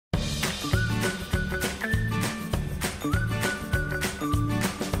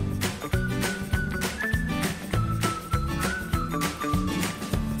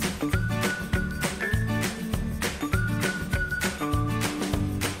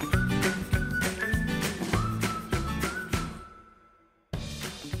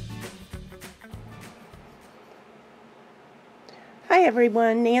Hi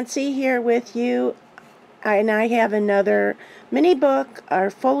everyone, Nancy here with you, and I have another mini book, our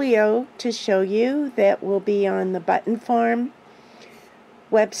Folio, to show you that will be on the Button Farm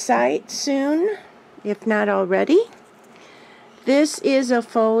website soon, if not already. This is a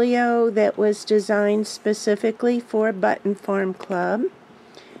folio that was designed specifically for Button Farm Club.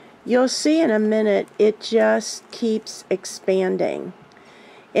 You'll see in a minute it just keeps expanding.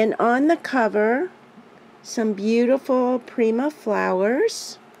 And on the cover, some beautiful Prima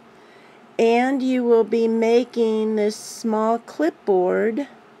flowers, and you will be making this small clipboard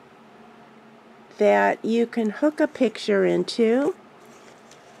that you can hook a picture into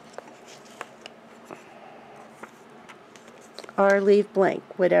or leave blank,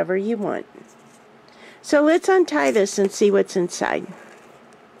 whatever you want. So let's untie this and see what's inside.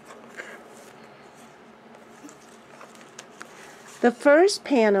 The first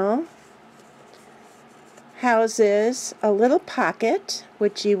panel houses a little pocket,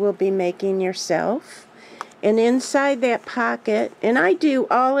 which you will be making yourself. And inside that pocket, and I do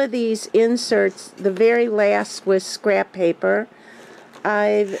all of these inserts, the very last with scrap paper.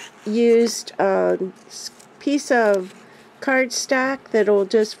 I've used a piece of cardstock that will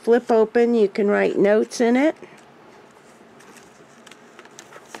just flip open. You can write notes in it.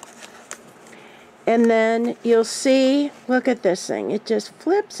 And then you'll see, look at this thing. It just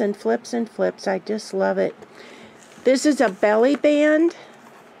flips and flips and flips. I just love it. This is a belly band.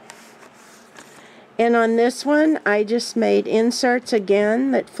 And on this one, I just made inserts again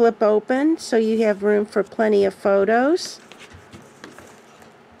that flip open so you have room for plenty of photos.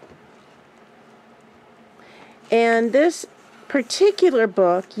 And this particular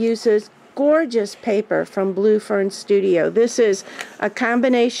book uses gorgeous paper from Blue Fern Studio. This is a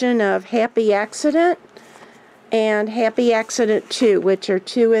combination of Happy Accident and Happy Accident 2, which are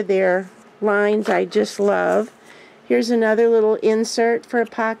two of their lines I just love. Here's another little insert for a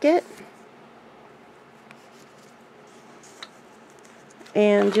pocket.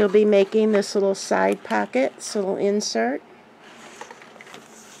 And you'll be making this little side pocket, this little insert.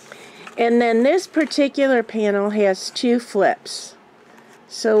 And then this particular panel has two flips.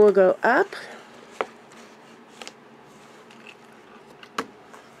 So we'll go up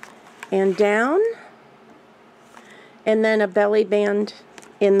and down, and then a belly band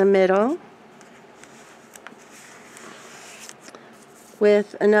in the middle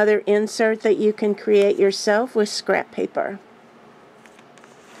with another insert that you can create yourself with scrap paper.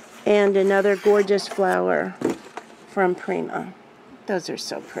 And another gorgeous flower from Prima. Those are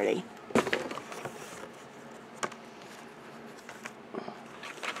so pretty.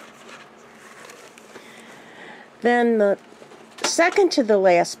 Then the second to the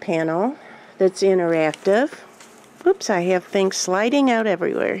last panel that's interactive. Oops, I have things sliding out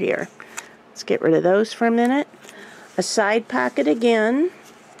everywhere here. Let's get rid of those for a minute. A side pocket again.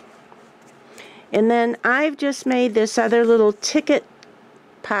 And then I've just made this other little ticket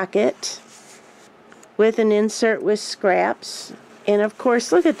pocket with an insert with scraps. And of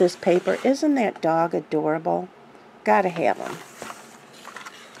course, look at this paper. Isn't that dog adorable? Gotta have them.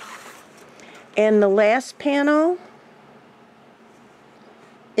 And the last panel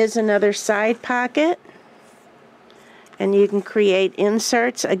is another side pocket, and you can create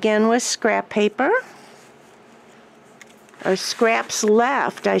inserts again with scrap paper, or scraps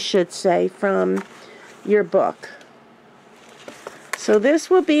left, I should say, from your book. So this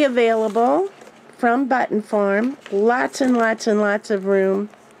will be available from Button Farm. Lots and lots and lots of room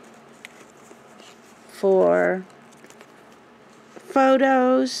for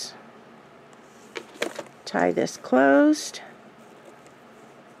photos. Tie this closed.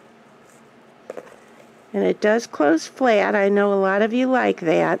 And it does close flat. I know a lot of you like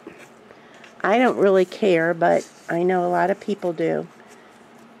that. I don't really care, but I know a lot of people do.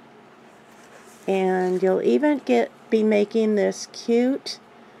 And you'll even be making this cute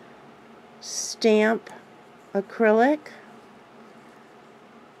stamp acrylic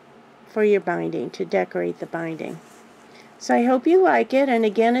for your binding, to decorate the binding. So I hope you like it, and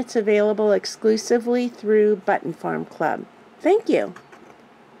again, it's available exclusively through Button Farm Club. Thank you.